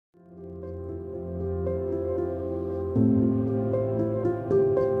Hi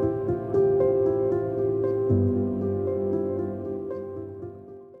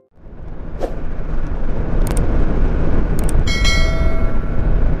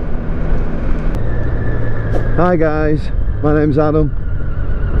guys, my name's Adam.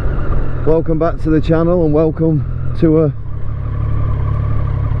 Welcome back to the channel and welcome to a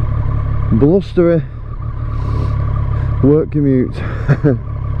blustery work commute.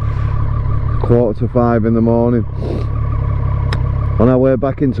 4:45 in the morning on our way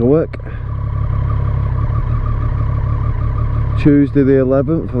back into work. Tuesday the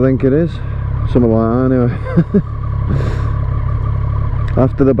 11th, I think it is, something like that anyway.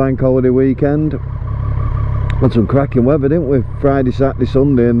 After the bank holiday weekend, had some cracking weather, didn't we? Friday, Saturday,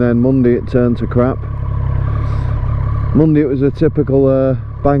 Sunday, and then Monday it turned to crap. Monday it was a typical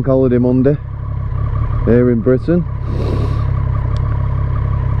bank holiday Monday here in Britain,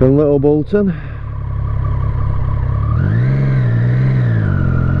 in Little Bolton.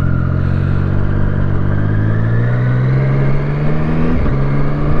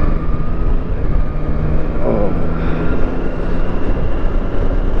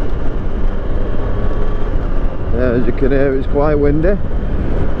 As you can hear, it's quite windy.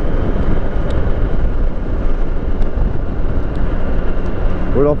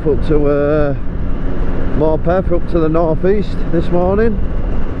 We're off up to Morpeth, up to the northeast this morning,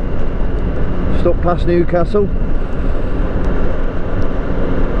 just up past Newcastle.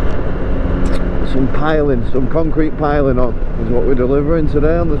 Some piling, some concrete piling on is what we're delivering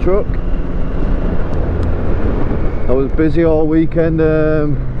today on the truck. I was busy all weekend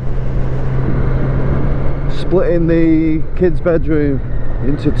splitting the kids' bedroom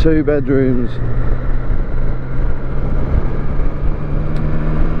into 2 bedrooms.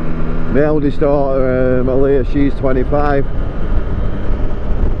 My eldest daughter, Aaliyah, she's 25.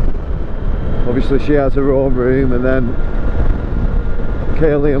 Obviously she has her own room, and then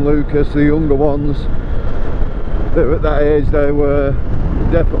Kaylee and Lucas, the younger ones, they're at that age, they were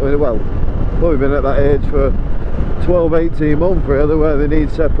definitely, well, we've been at that age for 12-18 months really, where they need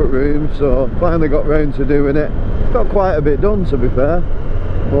separate rooms. So finally got round to doing it. Got quite a bit done, to be fair,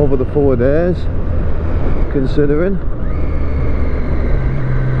 over the 4 days, considering.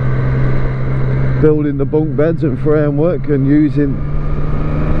 Building the bunk beds and framework and using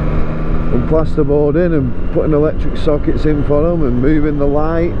and plasterboarding and putting electric sockets in for them and moving the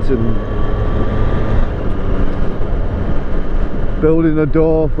light and building a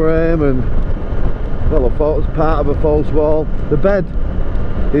door frame, and well, I thought it was part of a false wall. The bed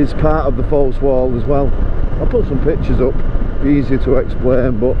is part of the false wall as well. I'll put some pictures up, easy to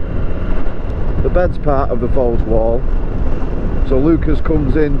explain, but the bed's part of the false wall. So Lucas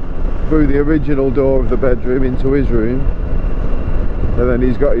comes in through the original door of the bedroom into his room, and then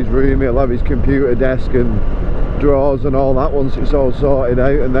he's got his room, he'll have his computer desk and drawers and all that once it's all sorted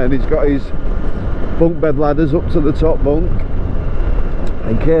out, and then he's got his bunk bed ladders up to the top bunk.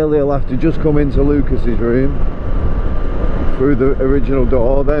 And Kaylee will have to just come into Lucas's room through the original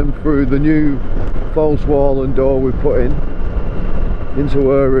door, then through the new false wall and door we've put in into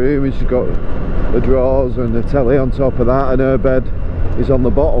her room, and she's got the drawers and the telly on top of that, and her bed is on the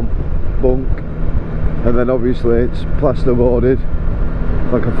bottom bunk, and then obviously it's plasterboarded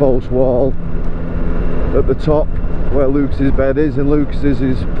like a false wall at the top where Lucas's bed is, and Lucas's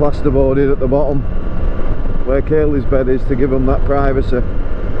is plasterboarded at the bottom where Kaylee's bed is, to give them that privacy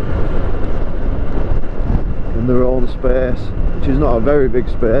in their own space, which is not a very big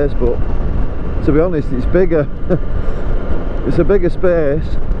space, but to be honest it's bigger. It's a bigger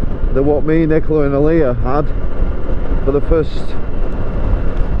space than what me, Nicola and Aaliyah had for the first,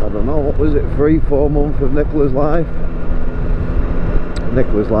 I don't know, what was it, 3-4 months of Nicola's life.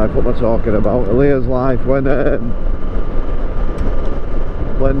 Nicola's life, what am I talking about? Aaliyah's life, when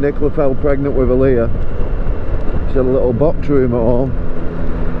Nicola fell pregnant with Aaliyah. She had a little box room at home,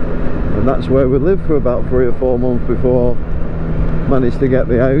 and that's where we lived for about 3 or 4 months before I managed to get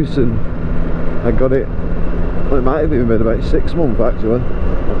the house, and I got it, well, it might have even been about 6 months actually.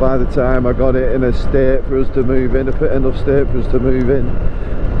 But by the time I got it in a state for us to move in, a fit enough state for us to move in,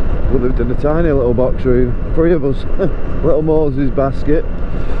 we lived in a tiny little box room, 3 of us. Little Moses basket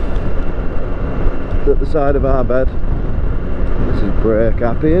at the side of our bed. This is break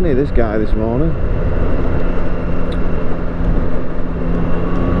happy, isn't he, this guy this morning?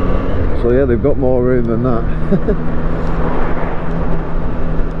 So yeah, they've got more room than that.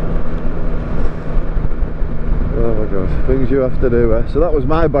 Oh my gosh, things you have to do, eh? So that was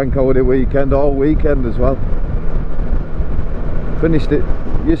my bank holiday weekend, all weekend as well. Finished it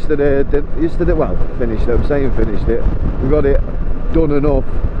yesterday, well, finished it, I'm saying finished it. We got it done enough,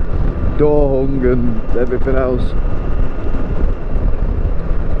 door hung and everything else.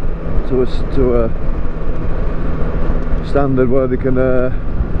 to a standard where they can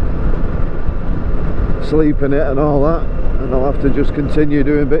sleep in it and all that, and I'll have to just continue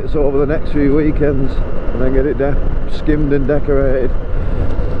doing bits over the next few weekends and then get it skimmed and decorated.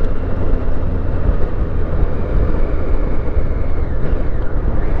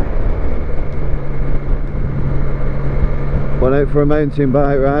 Went out for a mountain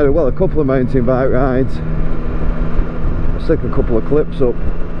bike ride, well, a couple of mountain bike rides. Stick a couple of clips up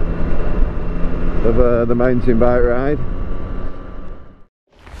of the mountain bike ride.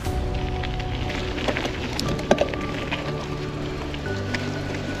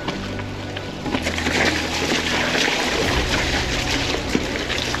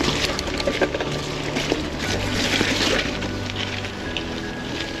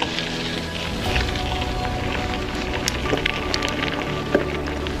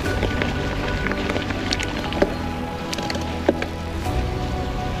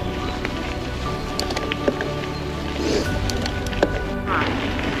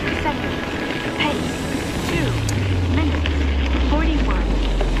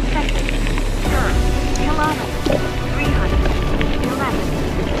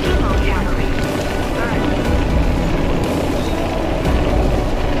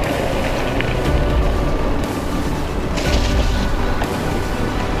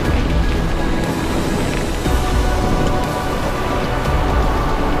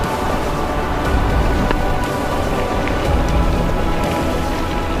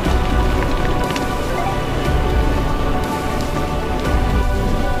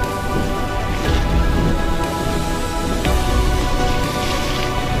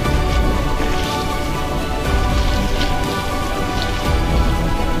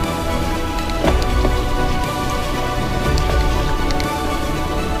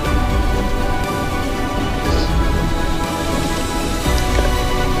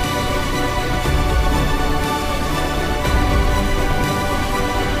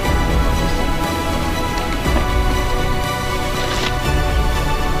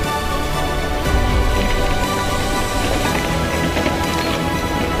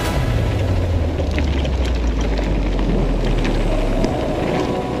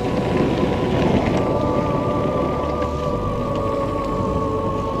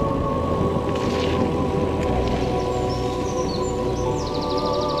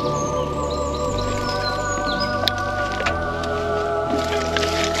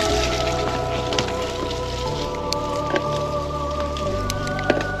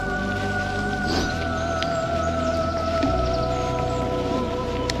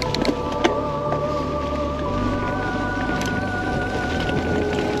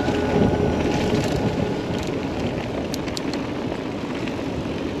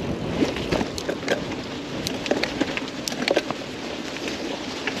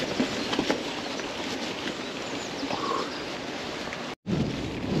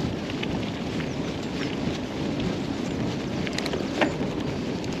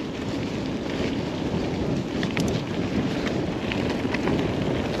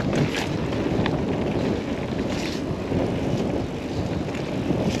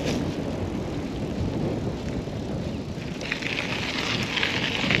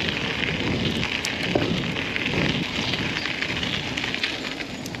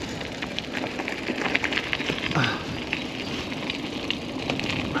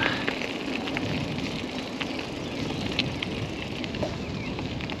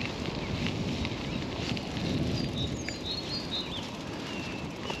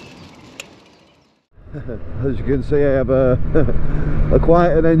 As you can see, I have a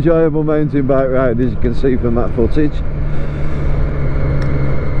quite an enjoyable mountain bike ride, as you can see from that footage.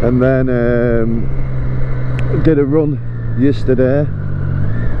 And then did a run yesterday,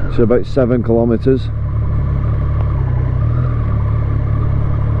 so about 7 kilometers.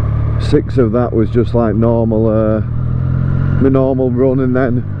 6 of that was just like normal, my normal run, and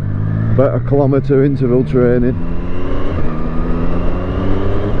then about 1 kilometer interval training.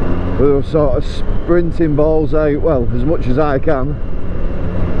 We were sort of sprinting balls out, well, as much as I can.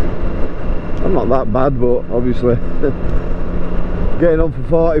 I'm not that bad, but obviously getting on for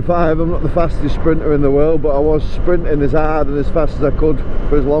 45, I'm not the fastest sprinter in the world, but I was sprinting as hard and as fast as I could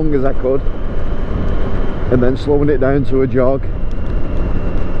for as long as I could, and then slowing it down to a jog,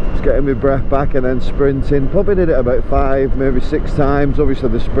 just getting my breath back and then sprinting. Probably did it about 5, maybe 6 times. Obviously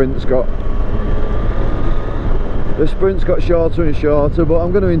the sprints got shorter and shorter, but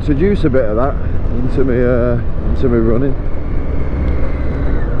I'm going to introduce a bit of that into my running.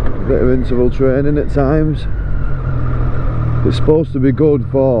 A bit of interval training at times. It's supposed to be good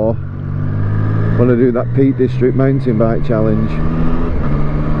for when I do that Peak District mountain bike challenge.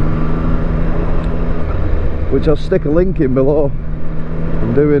 which I'll stick a link in below.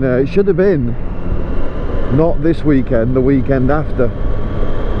 I'm doing it should have been not this weekend, the weekend after,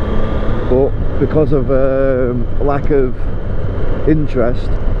 but because of lack of interest,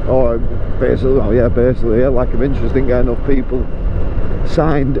 or basically, well, yeah, basically, yeah, lack of interest, didn't get enough people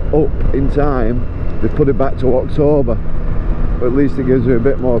signed up in time, they put it back to October. But at least it gives me a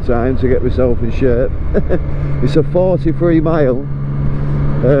bit more time to get myself in shape. It's a 43-mile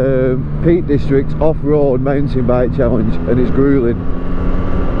Peak District off-road mountain bike challenge, and it's grueling.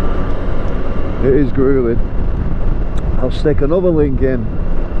 It is grueling. I'll stick another link in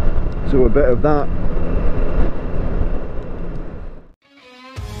to a bit of that.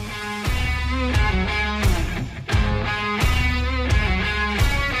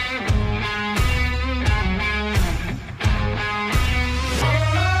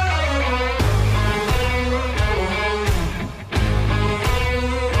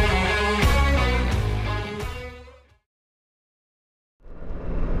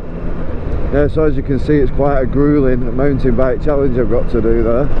 Yeah, so as you can see, it's quite a grueling mountain bike challenge I've got to do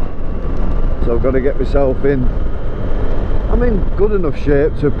there. So I've got to get myself in. I'm in good enough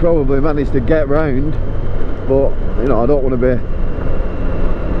shape to probably manage to get round, but you know, I don't want to be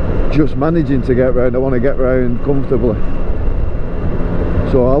just managing to get round, I want to get round comfortably.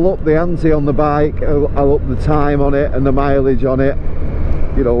 So I'll up the ante on the bike, I'll up the time on it and the mileage on it,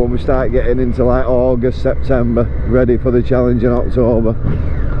 you know, when we start getting into like August, September, ready for the challenge in October.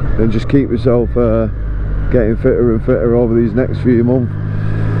 And just keep myself getting fitter and fitter over these next few months.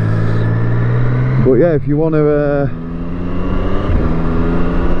 But yeah, if you want to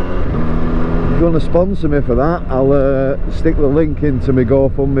sponsor me for that, I'll stick the link into my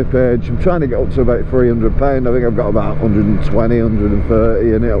GoFundMe page. I'm trying to get up to about £300. I think I've got about 120,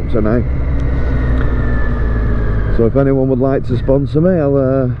 130 in it up to now. So if anyone would like to sponsor me,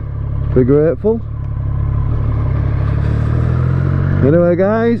 I'll be grateful. Anyway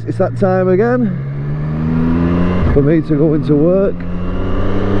guys, it's that time again for me to go into work.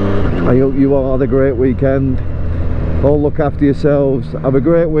 I hope you all had a great weekend. All look after yourselves, have a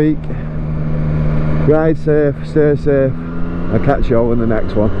great week, ride safe, stay safe. I'll catch you all in the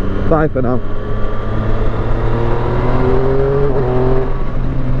next one. Bye for now.